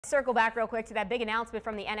Circle back real quick to that big announcement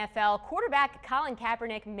from the NFL. Quarterback Colin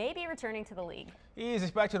Kaepernick may be returning to the league. He's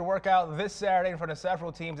expected to work out this Saturday in front of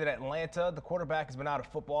several teams in Atlanta. The quarterback has been out of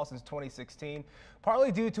football since 2016,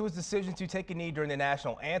 partly due to his decision to take a knee during the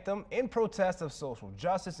national anthem in protest of social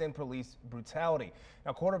justice and police brutality.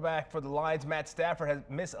 Now, quarterback for the Lions, Matt Stafford, has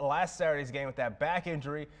missed last Saturday's game with that back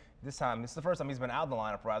injury. This is the first time he's been out of the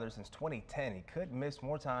lineup, since 2010. He could miss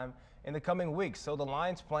more time in the coming weeks, so the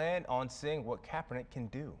Lions plan on seeing what Kaepernick can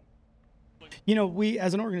do. You know, we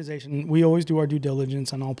as an organization, we always do our due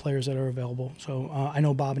diligence on all players that are available. So I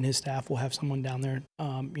know Bob and his staff will have someone down there,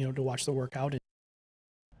 to watch the workout.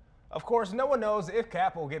 Of course, no one knows if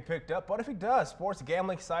Cap will get picked up, but if he does, sports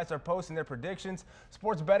gambling sites are posting their predictions.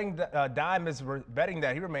 Sports betting Dime is betting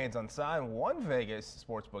that he remains unsigned. One Vegas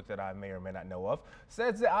sportsbook that I may or may not know of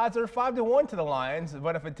says the odds are 5-1 to the Lions,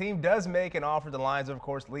 but if a team does make an offer, the Lions are, of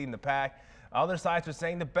course, leading the pack. Other sites are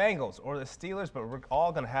saying the Bengals or the Steelers, but we're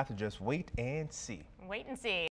all going to have to just wait and see. Wait and see.